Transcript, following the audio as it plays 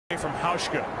From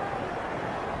Hauschka. And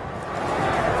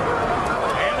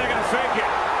they're going to fake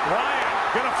it. Ryan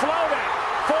going to float it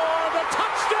for the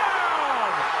touchdown.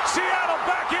 Seattle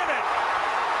back in it.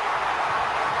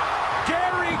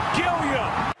 Gary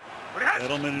Gilliam.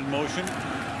 Edelman in motion.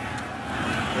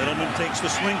 Edelman takes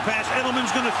the swing pass. Edelman's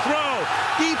going to throw.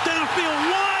 Deep downfield,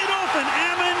 wide open.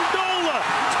 Amendola.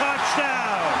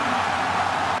 Touchdown.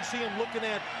 You see him looking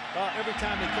at every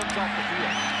time he comes off the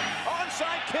field.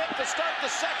 Onside kick to start the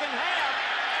second half.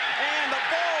 And the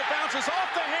ball bounces off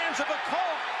the hands of a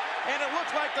Colt. And it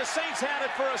looks like the Saints had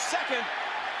it for a second.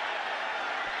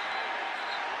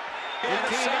 And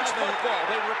it's Saints football.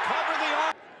 They recover the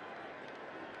arm.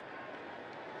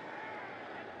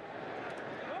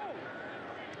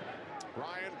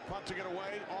 Ryan punting it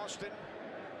away. Austin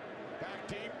back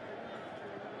deep.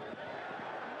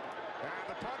 And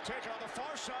the punt taken on the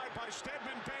far side by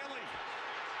Stedman Bailey.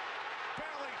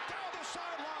 Bailey down the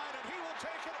sideline, and he will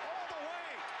take it all the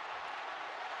way.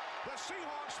 The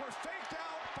Seahawks were faked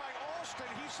out by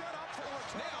Austin. He set up for the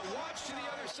return. Now watch to the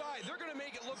other side. They're going to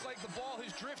make it look like the ball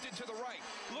has drifted to the right.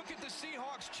 Look at the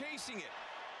Seahawks chasing it.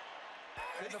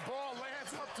 And the ball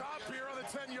lands up top here on the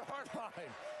 10-yard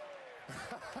line.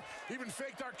 Even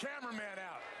faked our cameraman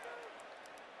out.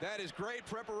 That is great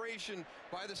preparation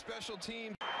by the special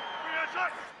team.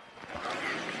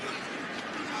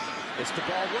 It's to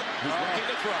Baldwin, who's looking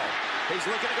to throw. He's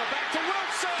looking to go back to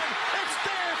Wilson. It's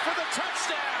there for the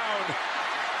touchdown.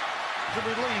 The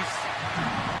release.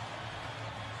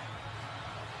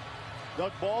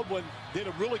 Doug Baldwin did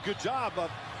a really good job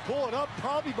of pulling up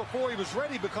probably before he was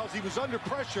ready because he was under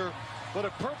pressure, but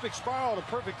a perfect spiral, a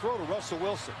perfect throw to Russell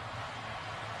Wilson.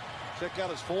 Check out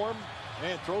his form,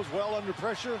 and throws well under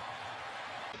pressure.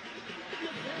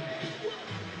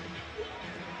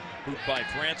 Hooped by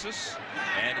Francis,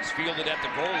 and it's fielded at the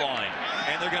goal line.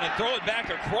 And they're going to throw it back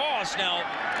across. Now,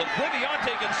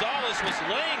 Laquiviante Gonzalez was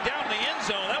laying down the end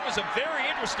zone. That was a very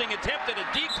interesting attempt at a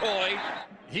decoy.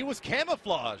 He was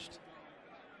camouflaged.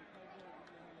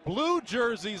 Blue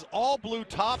jerseys, all blue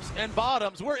tops and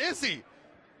bottoms. Where is he?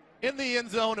 In the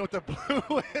end zone with the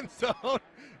blue end zone.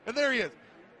 And there he is.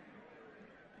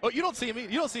 Oh, you don't see me.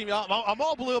 You don't see me. I'm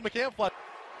all blue. I'm a camouflage.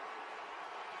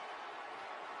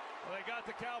 Well, they got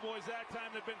the Cowboys that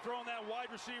time. They've been throwing that wide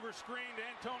receiver screen to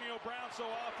Antonio Brown so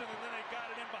often, and then they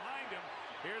got it in behind him.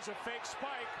 Here's a fake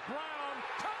spike. Brown,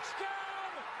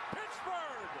 touchdown,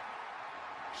 Pittsburgh.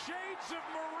 Shades of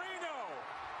Marino.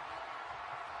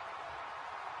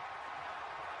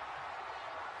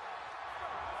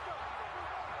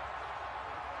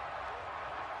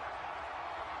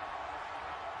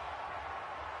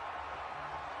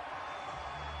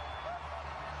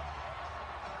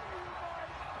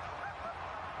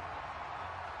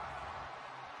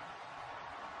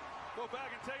 Go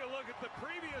back and take a look at the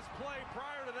previous play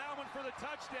prior to that one for the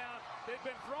touchdown. They've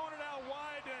been throwing it out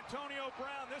wide to Antonio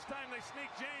Brown. This time they sneak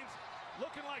James,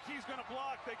 looking like he's going to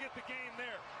block. They get the game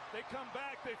there. They come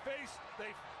back, they fake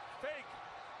the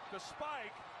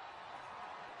spike.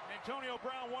 Antonio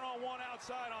Brown one-on-one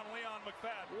outside on Leon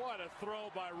McFadden. What a throw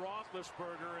by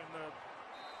Roethlisberger in the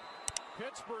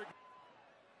Pittsburgh.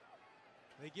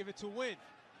 They give it to Wynn.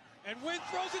 And Wynn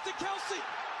throws it to Kelsey.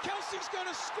 Kelsey's going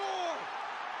to score.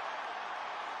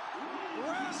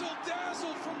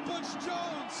 Razzle-dazzle from Butch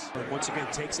Jones. Once again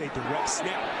takes a direct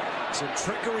snap. Some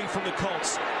trickery from the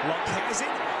Colts. Luck has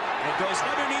it and goes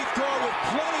underneath Gore with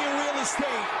plenty of real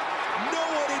estate. No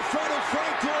one in front of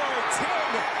Frank Gore. 10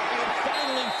 and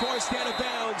finally forced out of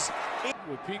bounds.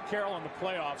 With Pete Carroll in the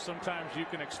playoffs, sometimes you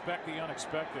can expect the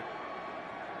unexpected.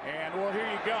 And well,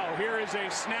 here you go. Here is a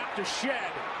snap to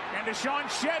Shed. And Deshaun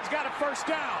Shedd's got a first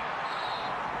down.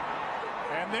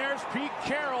 And there's Pete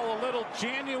Carroll, a little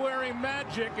January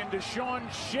magic, and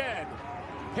Deshaun Shed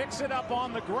picks it up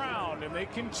on the ground, and they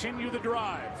continue the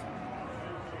drive.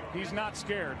 He's not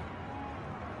scared.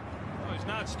 Well, he's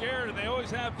not scared, and they always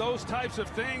have those types of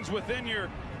things within your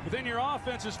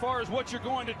offense as far as what you're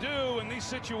going to do in these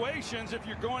situations. If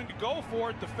you're going to go for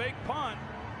it, the fake punt,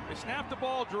 they snap the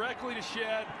ball directly to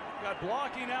Shed, got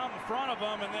blocking out in front of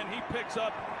him, and then he picks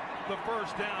up the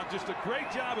first down. Just a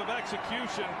great job of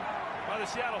execution by the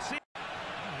Seattle Seahawks. Oh,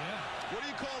 yeah. What do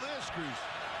you call this, Grease?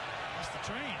 That's the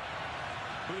train.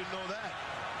 Who didn't know that?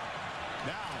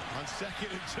 Now, on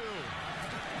 2nd and 2.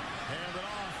 Hand it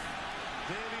off.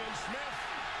 Damian Smith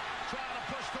trying to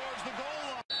push towards the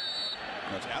goal line.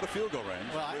 That's out of field goal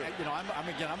range. Well, I'm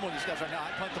one of these guys right now.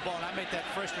 I punt the ball, and I make that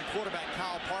freshman quarterback,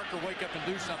 Kyle Parker, wake up and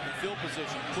do something. Field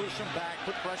position, push him back,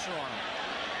 put pressure on him.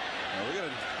 Now we're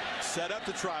going to set up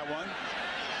to try one.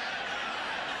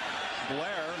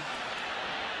 Blair.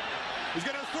 He's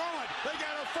going to throw it. They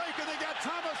got a fake, and they got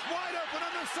Thomas wide open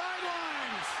on the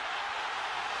sidelines.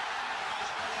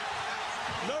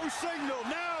 No signal.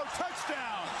 Now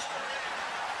touchdown.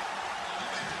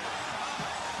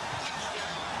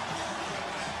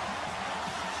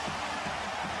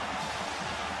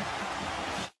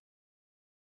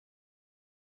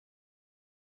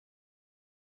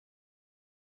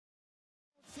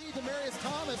 See Demarius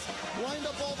Thomas lined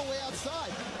up all the way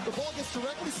outside. The ball gets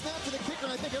directly snapped to the kicker,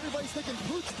 and I think everybody's thinking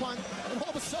pooch punt, and all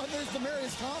of a sudden there's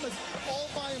Demarius Thomas all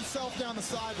by himself down the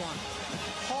sideline.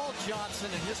 Paul Johnson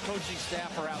and his coaching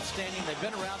staff are outstanding. They've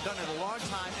been around, done it a long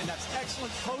time, and that's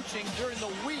excellent coaching during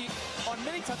the week. On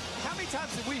many times, how many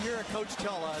times did we hear a coach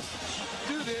tell us,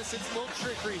 do this, it's a little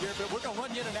trickery here, but we're going to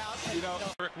run you in and out. And,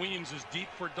 Eric Williams is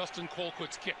deep for Dustin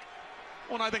Colquitt's kick.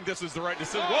 Well, I think this is the right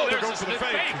decision. Oh, they're going for the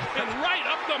fake. And right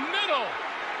up the middle.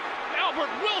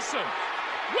 Albert Wilson.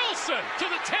 Wilson to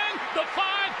the 10, the 5,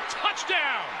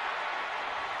 touchdown.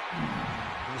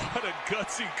 What a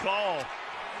gutsy call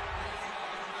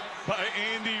by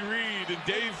Andy Reid and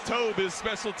Dave Tobe, his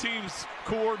special teams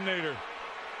coordinator.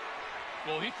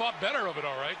 Well, he thought better of it,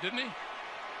 all right, didn't he?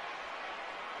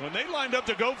 When they lined up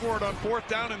to go for it on 4th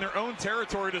down in their own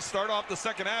territory to start off the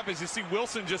second half, as you see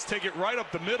Wilson just take it right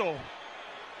up the middle.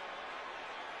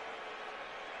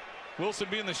 Wilson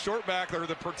being the short back or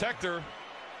the protector,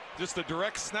 just a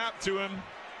direct snap to him.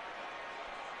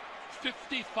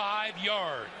 55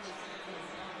 yards.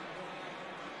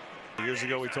 Years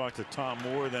ago, we talked to Tom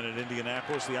Moore, then at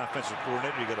Indianapolis, the offensive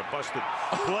coordinator. You got a busted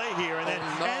play here, and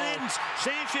then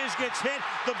Sanchez gets hit.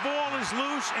 The ball is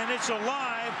loose, and it's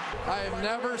alive. I have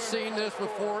never seen this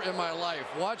before in my life.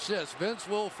 Watch this. Vince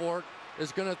Wilfork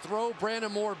is going to throw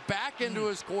Brandon Moore back into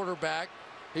his quarterback.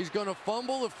 He's going to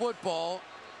fumble the football.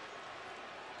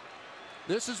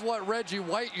 This is what Reggie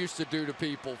White used to do to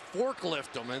people,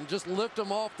 forklift them and just lift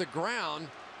them off the ground.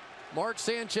 Mark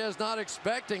Sanchez not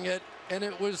expecting it, and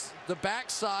it was the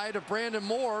backside of Brandon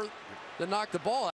Moore that knocked the ball out.